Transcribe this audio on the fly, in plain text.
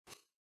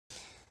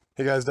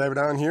Hey guys, Diver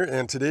Down here,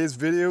 and today's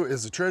video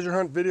is a treasure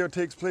hunt video. It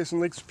takes place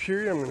in Lake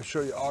Superior. I'm going to show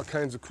you all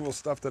kinds of cool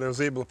stuff that I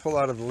was able to pull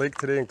out of the lake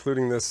today,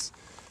 including this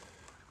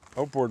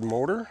outboard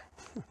motor.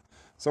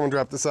 Someone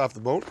dropped this off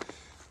the boat.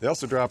 They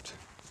also dropped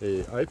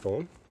an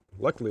iPhone.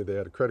 Luckily they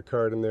had a credit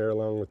card in there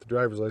along with the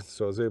driver's license,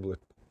 so I was able to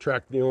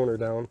track the owner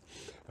down.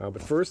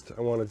 But first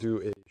I want to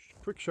do a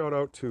quick shout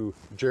out to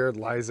Jared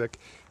Lysak,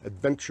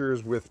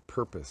 Adventures with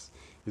Purpose.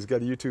 He's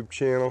got a YouTube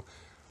channel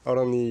out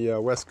on the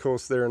west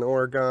coast there in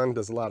Oregon,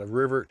 does a lot of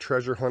river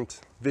treasure hunt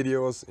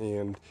videos,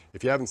 and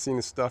if you haven't seen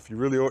his stuff, you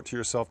really owe it to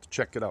yourself to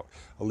check it out.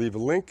 I'll leave a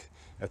link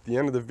at the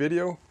end of the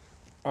video.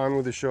 On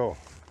with the show.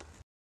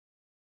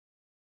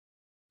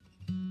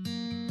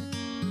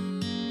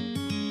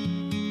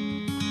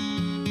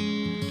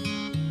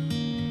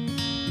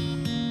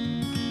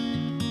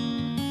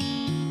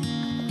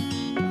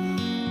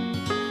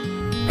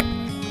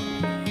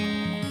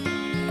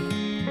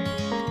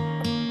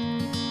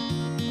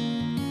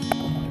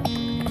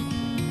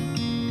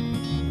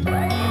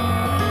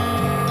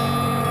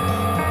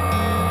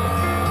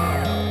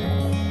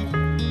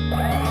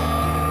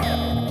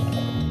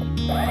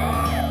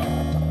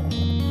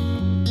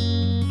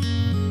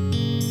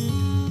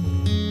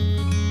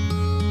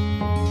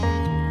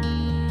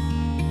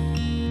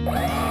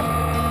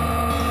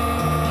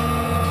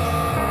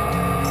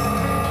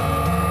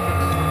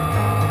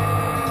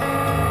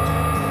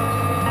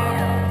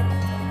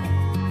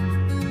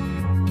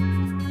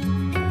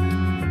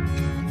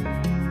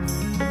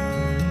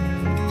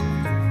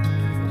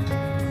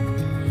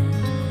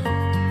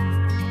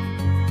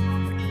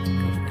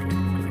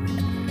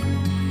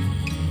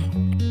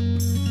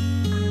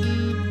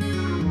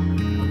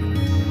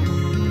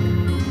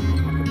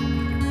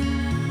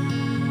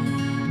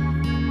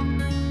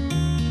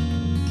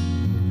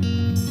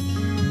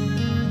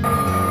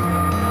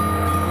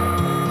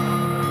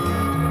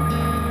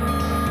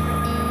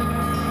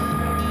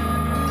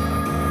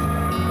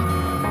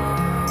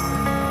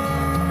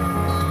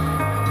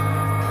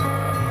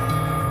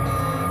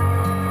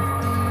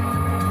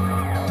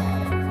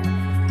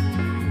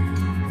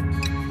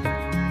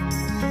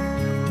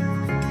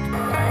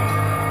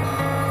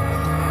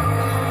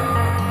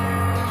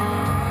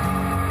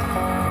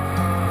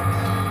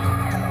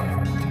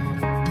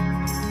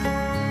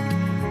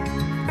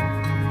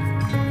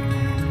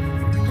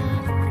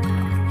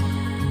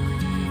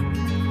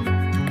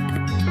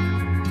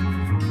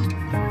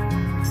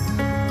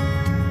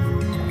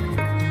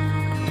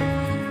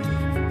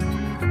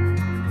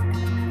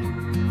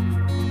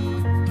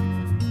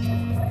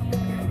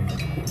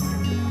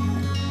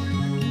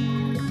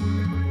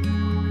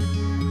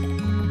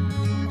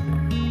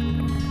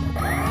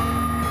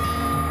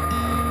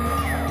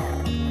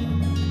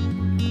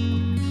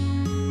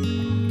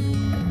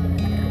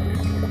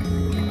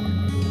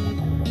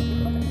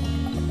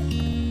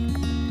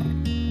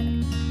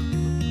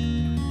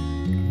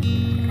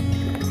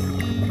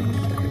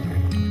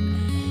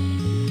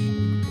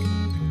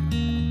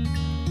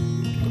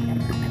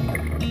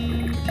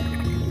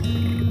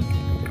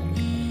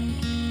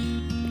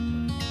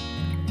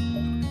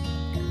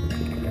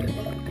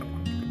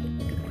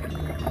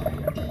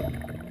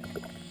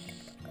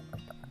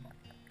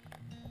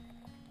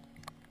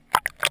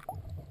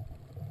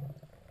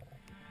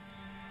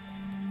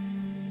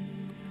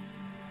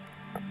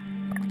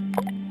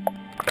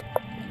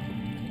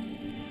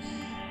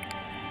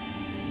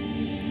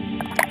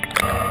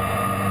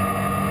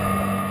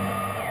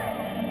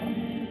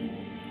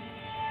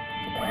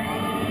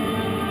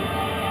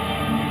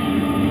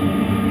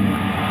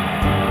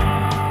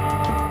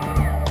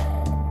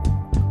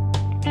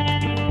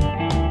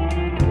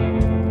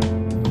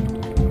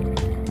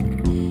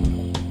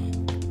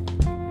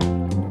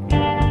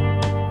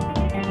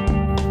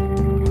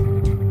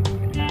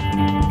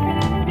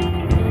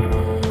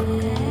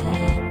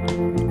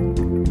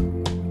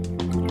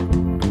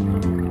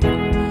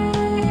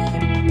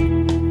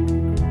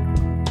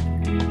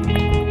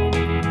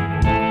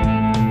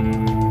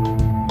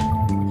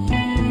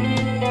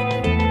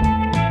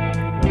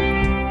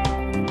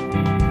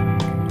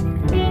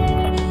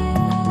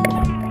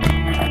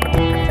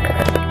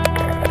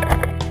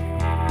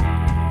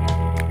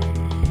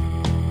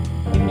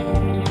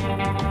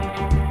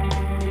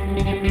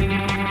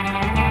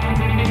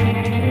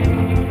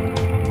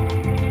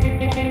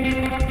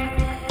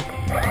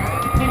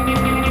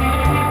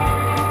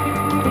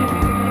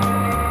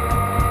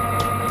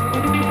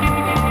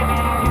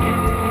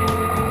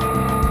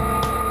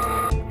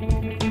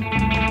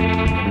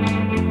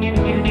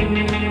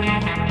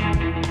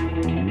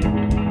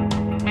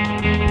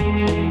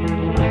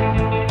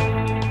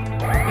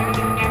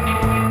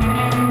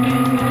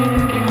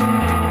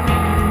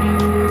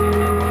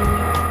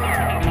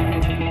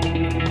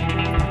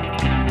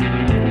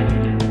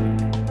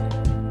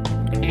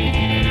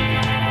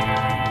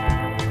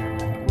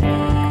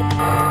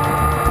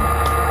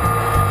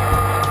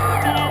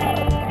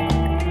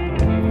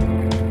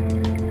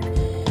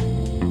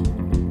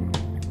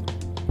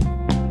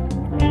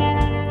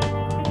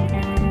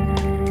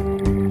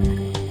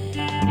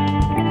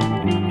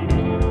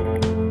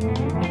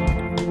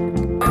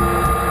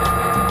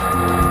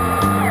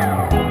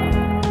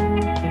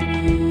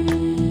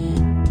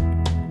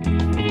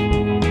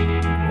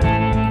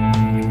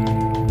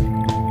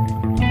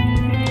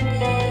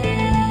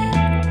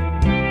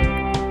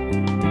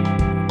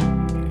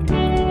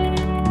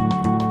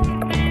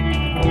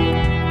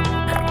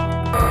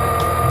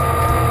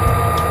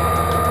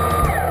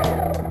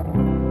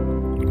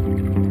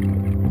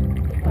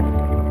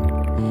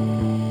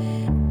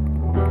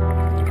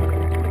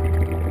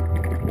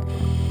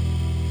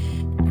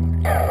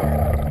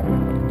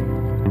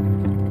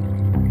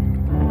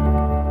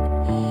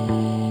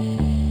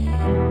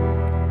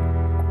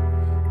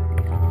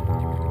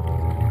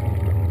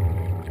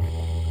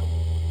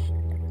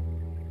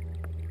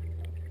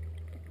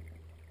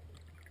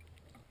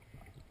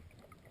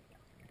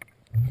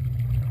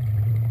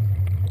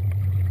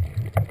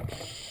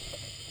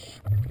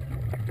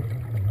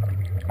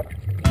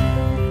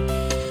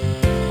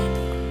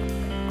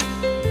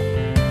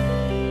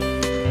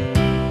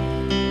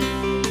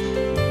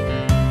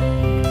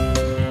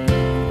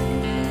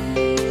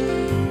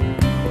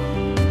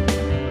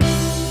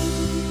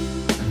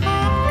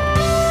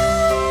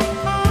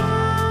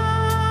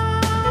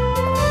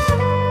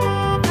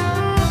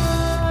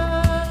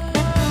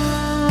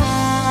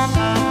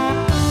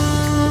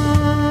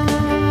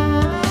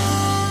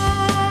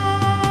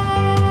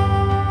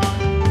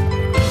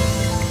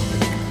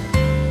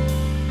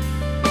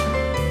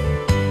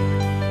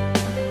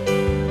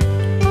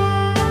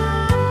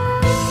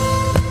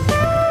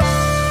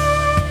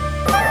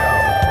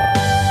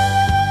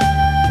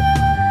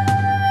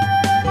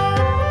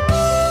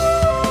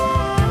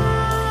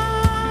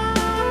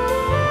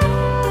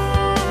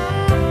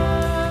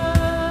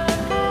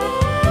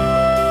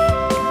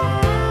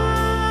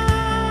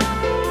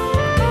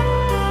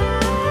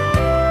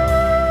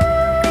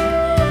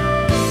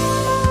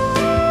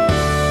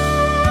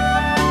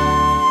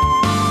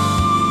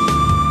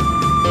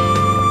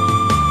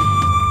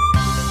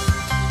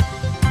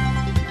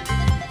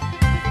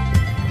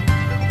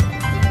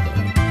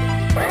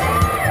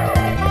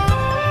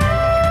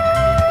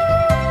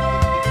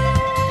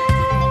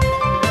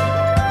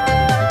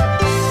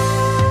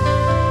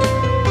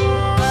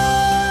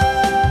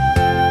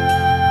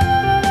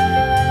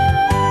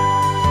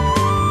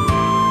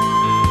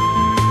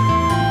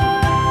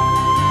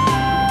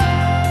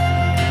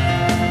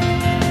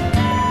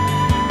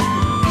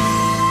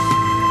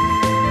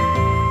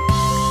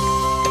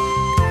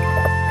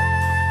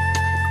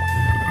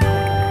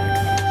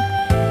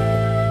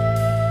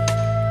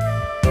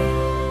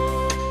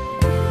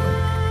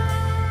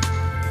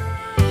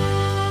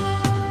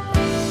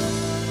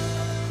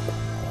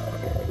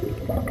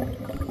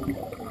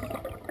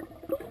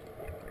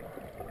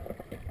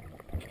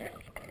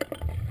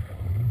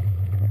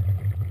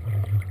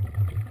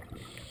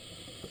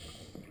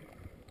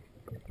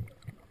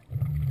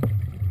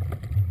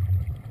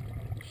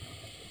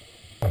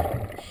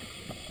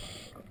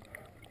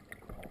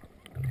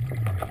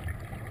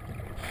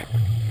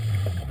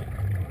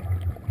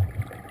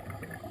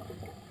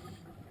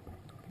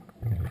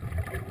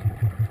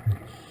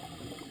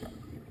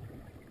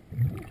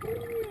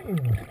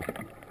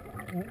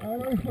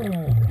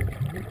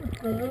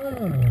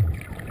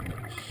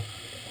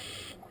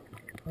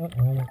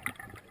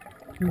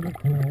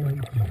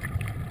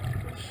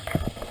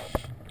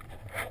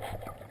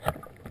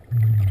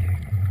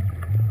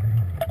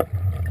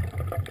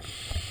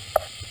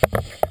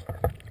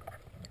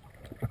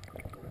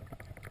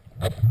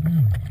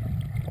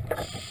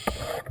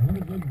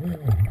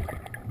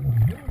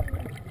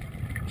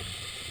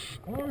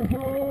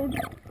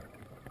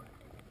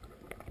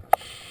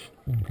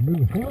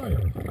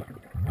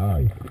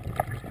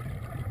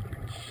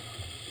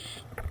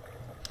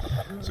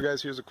 So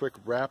guys, here's a quick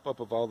wrap up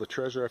of all the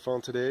treasure I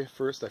found today.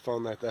 First, I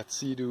found that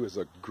Sea-Doo is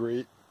a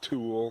great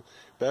tool,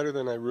 better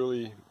than I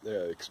really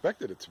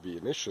expected it to be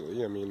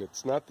initially. I mean,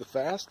 it's not the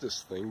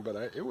fastest thing, but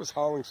it was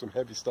hauling some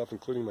heavy stuff,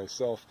 including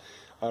myself,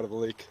 out of the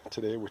lake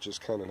today, which is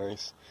kind of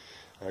nice.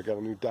 I got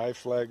a new dive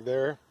flag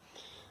there,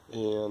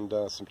 and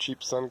some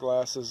cheap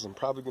sunglasses. I'm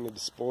probably going to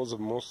dispose of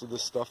most of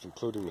this stuff,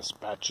 including the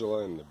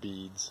spatula and the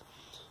beads.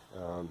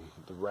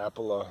 The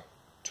Rapala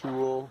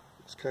tool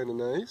is kind of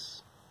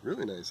nice.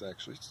 Really nice,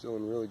 actually. Still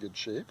in really good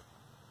shape.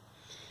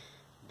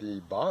 The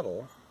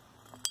bottle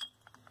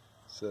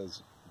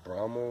says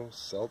Bromo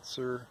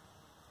Seltzer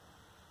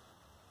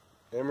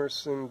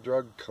Emerson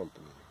Drug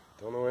Company.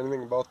 Don't know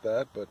anything about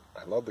that, but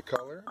I love the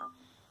color.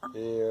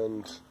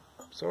 And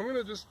so I'm going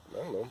to just,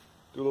 I don't know,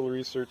 do a little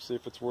research, see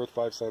if it's worth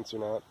 5 cents or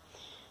not.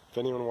 If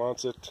anyone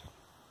wants it,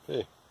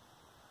 hey,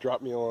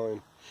 drop me a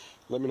line.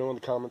 Let me know in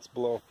the comments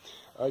below.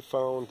 I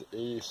found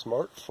a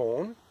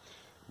smartphone.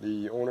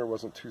 The owner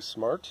wasn't too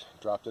smart,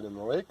 dropped it in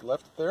the lake,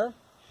 left it there,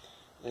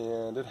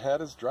 and it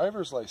had his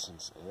driver's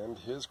license and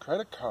his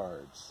credit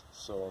cards.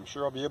 So I'm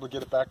sure I'll be able to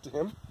get it back to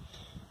him.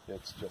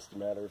 It's just a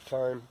matter of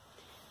time,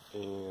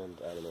 and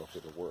I don't know if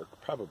it'll work.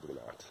 Probably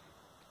not.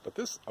 But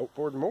this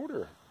outboard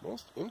motor,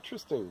 most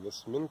interesting.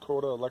 This Minn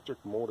Kota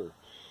electric motor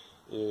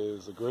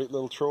is a great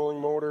little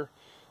trolling motor.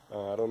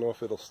 I don't know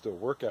if it'll still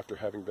work after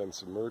having been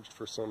submerged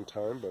for some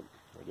time, but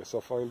I guess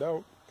I'll find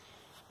out.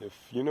 If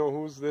you know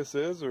whose this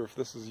is, or if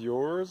this is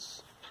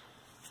yours,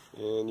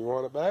 and you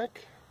want it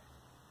back,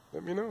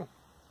 let me know.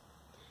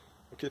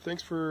 Okay,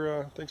 thanks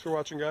for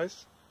watching,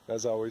 guys.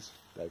 As always,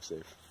 dive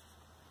safe.